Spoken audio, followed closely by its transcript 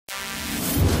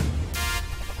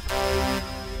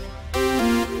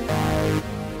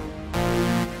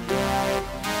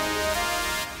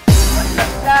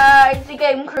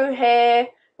Game Crew here.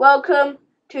 Welcome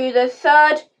to the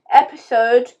third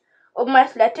episode of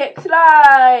Mathletics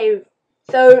Live.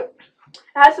 So,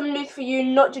 I have some news for you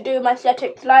not to do with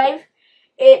Mathletics Live.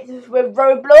 It's with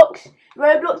Roblox.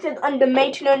 Roblox is under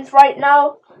maintenance right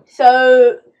now,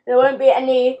 so there won't be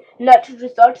any natural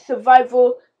disaster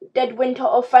survival, Dead Winter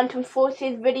or Phantom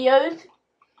Forces videos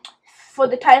for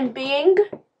the time being.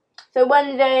 So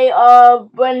when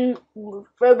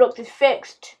Roblox is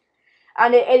fixed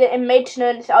and it isn't in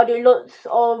maintenance, I'll do lots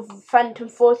of Phantom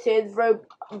Forces,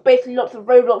 basically lots of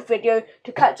Roblox videos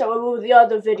to catch up with all the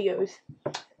other videos.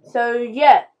 So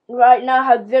yeah, right now I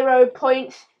have 0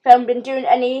 points. I haven't been doing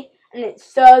any, and it's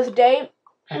Thursday.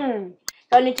 So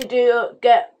I need to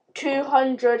get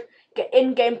 200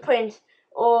 in-game points,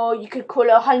 or you could call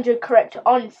it 100 correct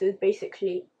answers,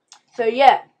 basically. So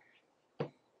yeah.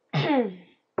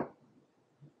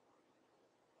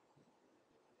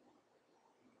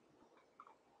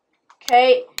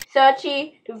 Okay,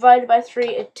 30 divided by 3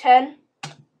 is 10.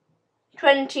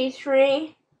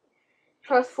 23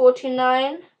 plus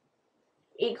 49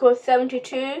 equals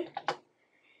 72.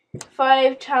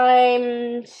 5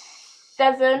 times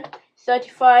 7,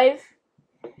 35.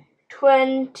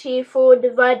 24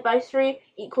 divided by 3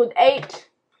 equals 8.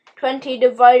 20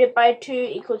 divided by 2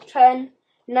 equals 10.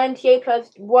 98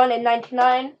 plus 1 is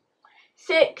 99.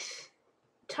 6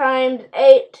 times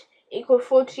 8 equals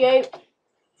 48.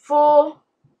 4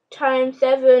 times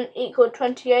 7 equals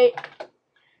 28.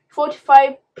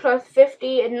 45 plus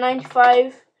 50 is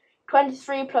 95.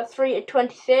 23 plus 3 is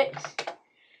 26.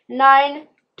 9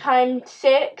 times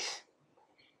 6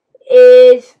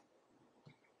 is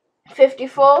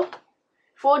 54.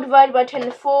 4 divided by 10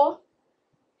 is 4.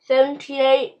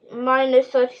 78 minus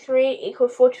 33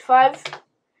 equals 45.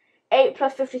 8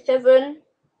 plus 57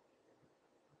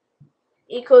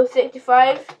 equals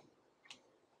 65.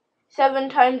 7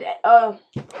 times,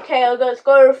 okay, let's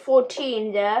go to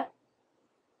 14 there.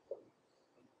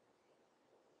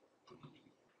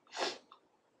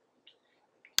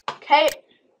 Okay,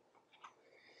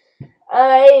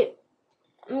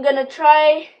 I'm gonna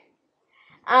try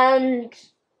and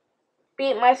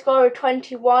beat my score of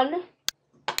 21.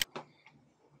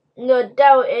 No,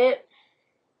 doubt it.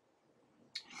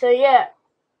 So yeah.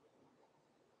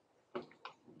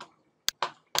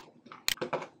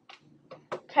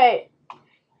 Okay.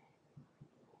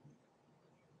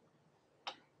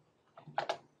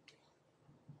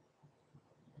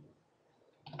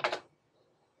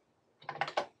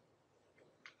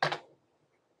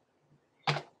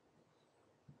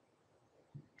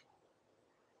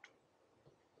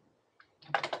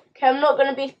 Okay, I'm not going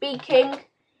to be speaking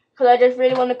because I just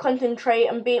really want to concentrate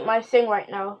and beat my thing right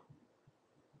now.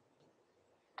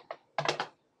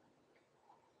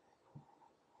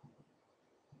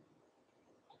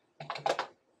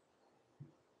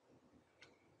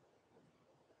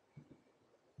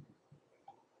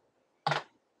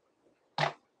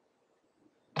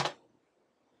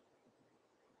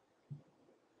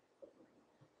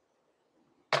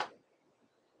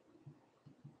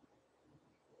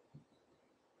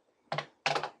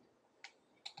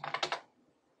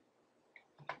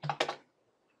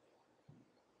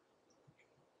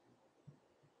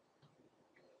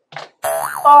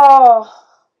 Oh,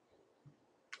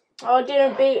 I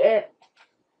didn't beat it.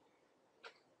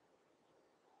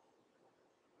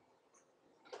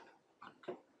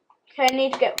 Okay, I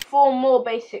need to get 4 more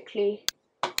basically.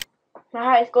 My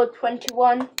highest score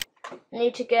 21. I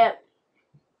need to get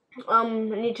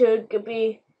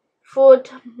be 4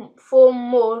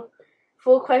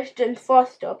 questions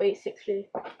faster basically.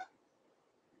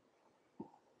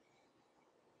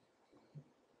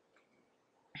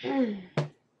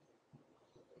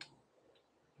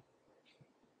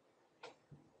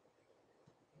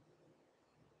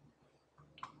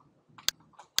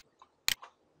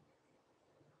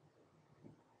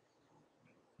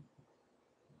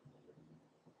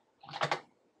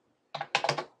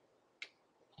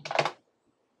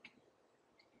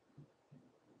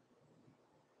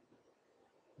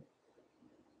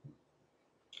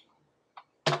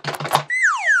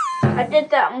 I did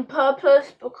that on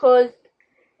purpose because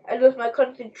I lost my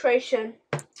concentration.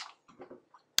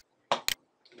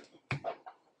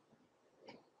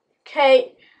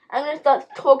 Okay, I'm gonna start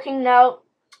talking now.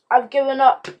 I've given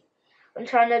up on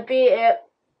trying to beat it.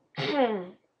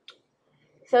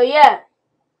 So yeah.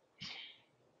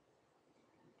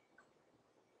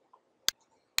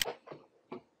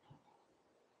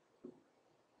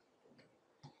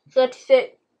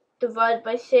 $36 divided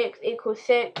by 6 equals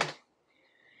 6.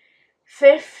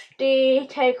 50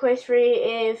 take away 3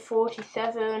 is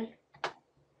 47.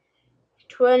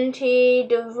 20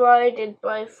 divided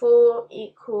by 4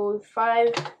 equals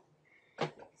 5.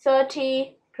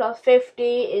 30 plus 50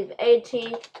 is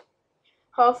 80.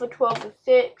 Half of 12 is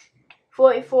 6.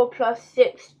 44 plus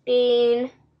 16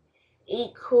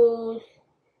 equals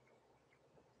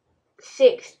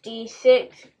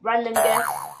 66. Random guess.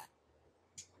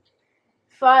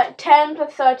 10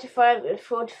 plus 35 is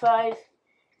 45.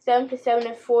 7 plus 7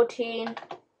 is 14.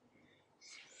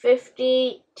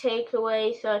 50 take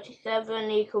away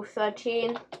 37 equals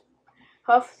 13.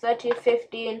 Half of 30 is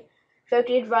 15.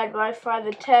 30 divided by 5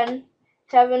 is 10.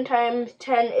 7 times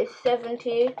 10 is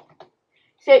 70.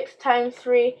 6 times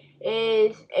 3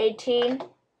 is 18.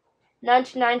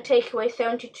 99 take away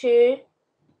 72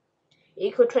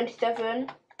 equal 27.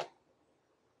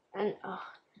 And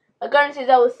I'm going to say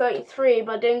that was 33,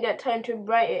 but I didn't get time to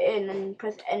write it in and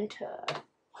press enter.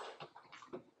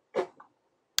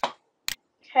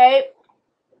 Okay.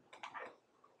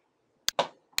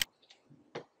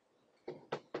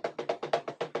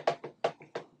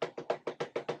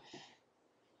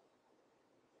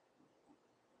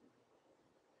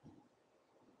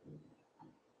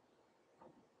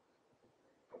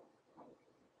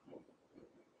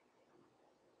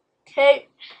 Okay.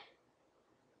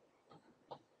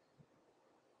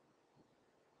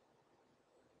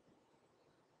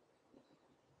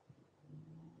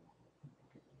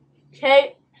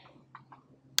 Okay.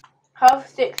 Half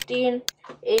 16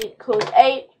 equals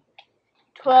 8.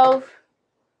 12.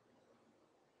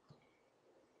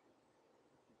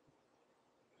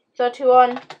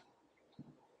 31.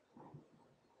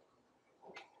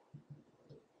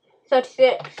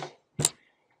 36.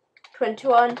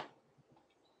 21.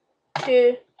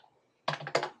 2.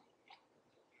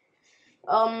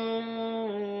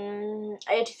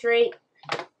 83.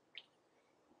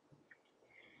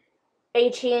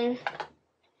 18.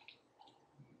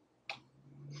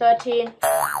 13.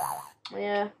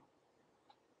 Yeah.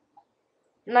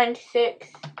 96.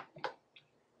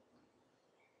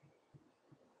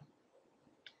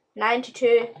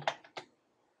 92.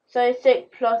 36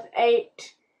 plus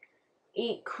 8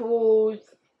 equals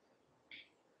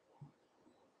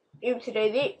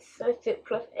 36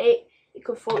 plus 8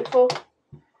 equals 44.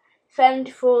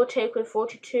 74 take away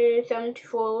 42.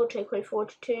 74 take away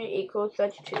 42 equals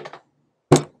 32.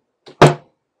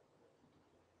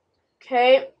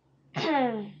 Okay.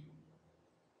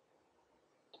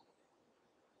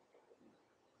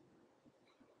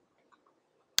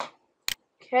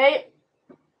 Okay.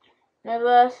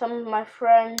 Never some of my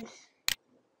friends.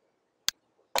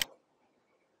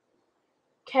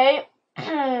 Okay.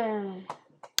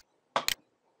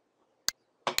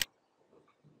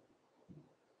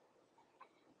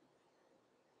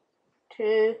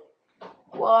 2,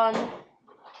 1.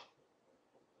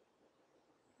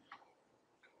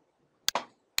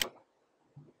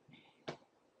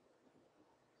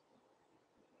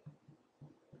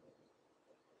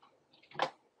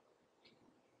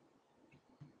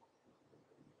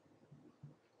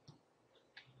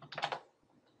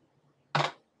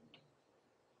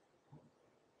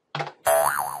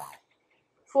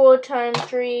 Four times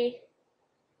 3,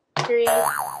 3.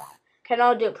 Can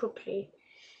I do it properly?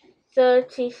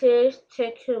 36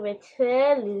 take away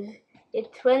 12 is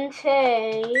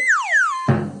 20.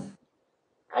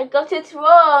 I got it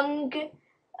wrong.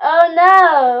 Oh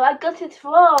no, I got it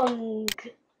wrong.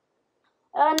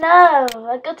 Oh no,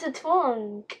 I got it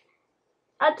wrong.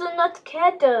 I do not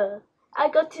care. I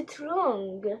got it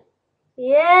wrong.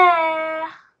 Yeah.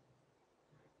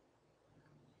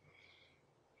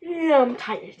 Yeah, I'm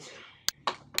tired.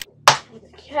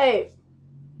 Okay.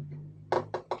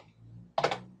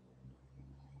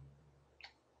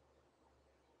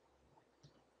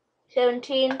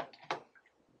 $17,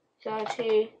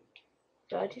 30,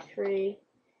 33,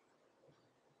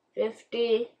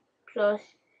 50 plus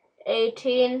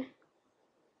 18,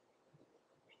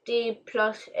 50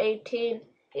 plus 18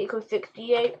 equals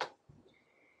 68.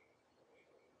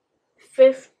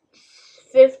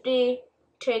 50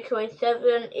 take away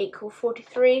 7 equals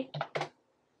 43.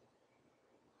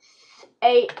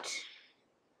 8,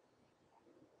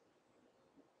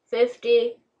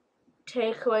 50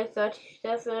 take away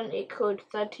 37 equals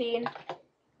 13.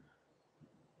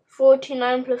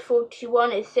 49 plus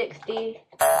 41 is 60.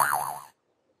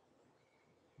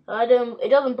 It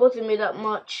doesn't bother me that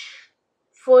much.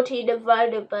 40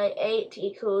 divided by 8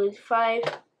 equals 5.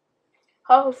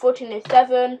 Half of 14 is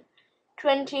 7.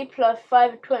 20 plus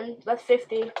 5, 20, that's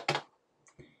 50.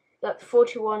 That's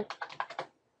 41.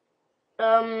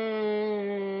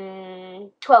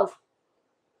 12.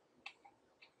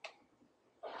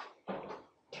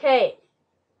 Okay.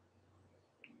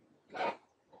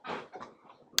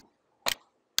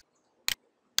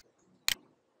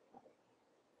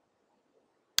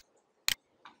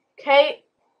 Okay.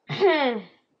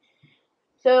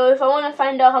 So if I want to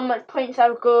find out how much points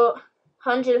I've got,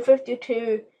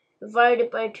 152 divided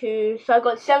by 2. So I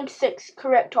got 76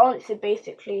 correct answers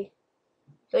basically.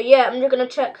 So yeah, I'm just going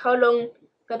to check how long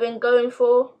I've been going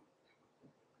for.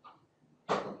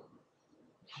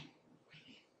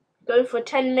 Going for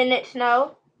 10 minutes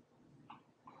now.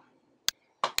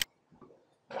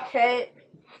 Okay.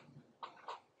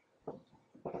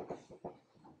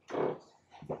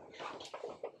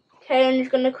 Okay, I'm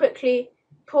just going to quickly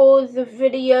pause the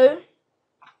video.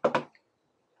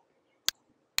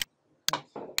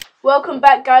 Welcome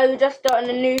back, guys. We're just starting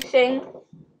a new thing.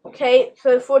 Okay,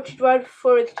 so 40 divided by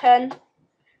 4 is 10.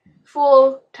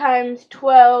 4 times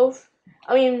 12.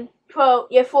 12.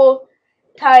 Yeah, 4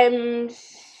 times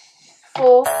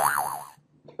 4.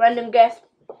 Random guess.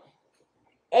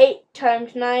 8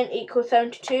 times 9 equals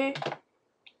 72.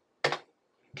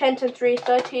 10 times 3 is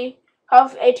 30.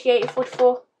 Half of 88 is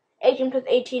 44. 18 plus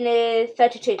 18 is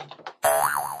 32.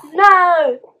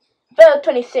 No! Failed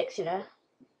 26, you know.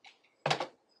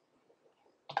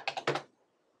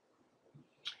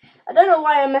 I don't know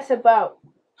why I mess about.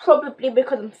 Probably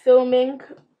because I'm filming,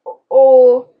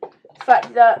 or the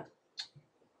fact that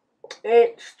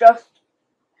it's just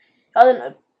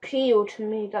doesn't appeal to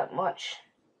me that much.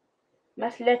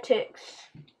 Mathletics.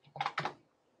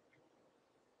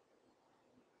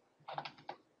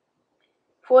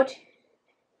 40,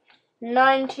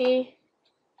 90,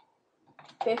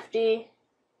 50,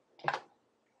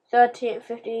 30,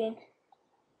 15,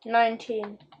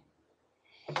 19.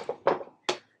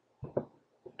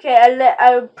 Okay,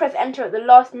 I press enter at the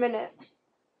last minute.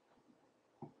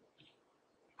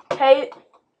 Okay.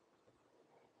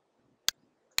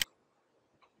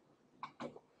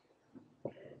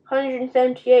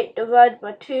 $178 divided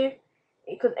by 2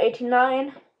 equals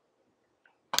 89.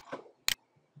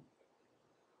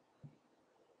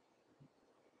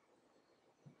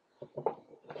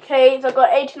 Okay, so I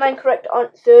got 89 correct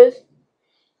answers.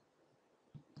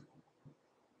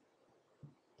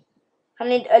 I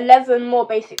need 11 more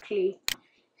basically.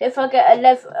 So if I get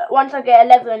 11, once I get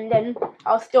 11, then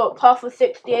I'll stop. Half of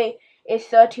 68 is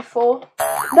 34.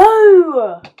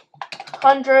 No!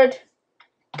 100,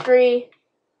 3,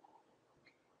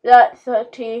 that's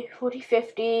 30, 40,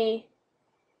 50,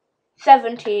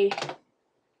 70.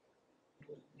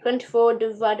 24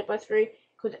 divided by 3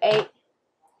 equals 8.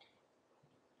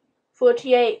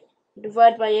 48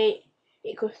 divided by 8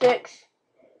 equals 6.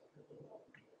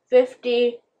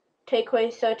 50 take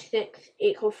away 36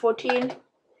 equals 14.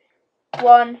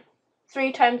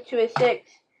 3 times 2 is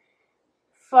 6.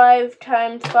 5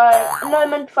 times 5, no, I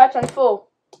meant 5 times 4.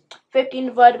 15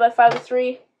 divided by 5 is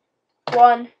 3.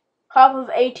 1. Half of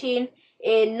 18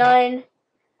 is 9.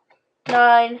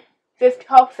 9. 50,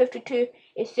 half of 52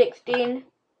 is 16.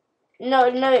 No,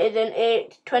 it isn't.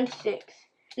 It's 26.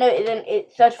 No, it isn't.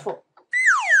 It's 34.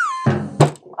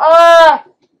 Ah!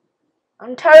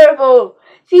 I'm terrible.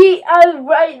 See, I was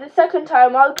right the second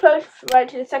time. I was close right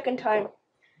to the second time.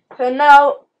 So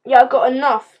now, yeah, I've got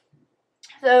enough.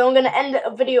 So I'm going to end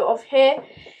the video off here.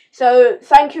 So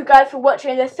thank you guys for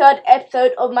watching the 3rd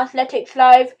episode of Mathletics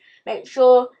Live. Make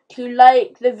sure to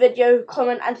like the video,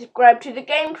 comment and subscribe to the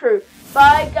game crew.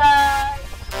 Bye guys.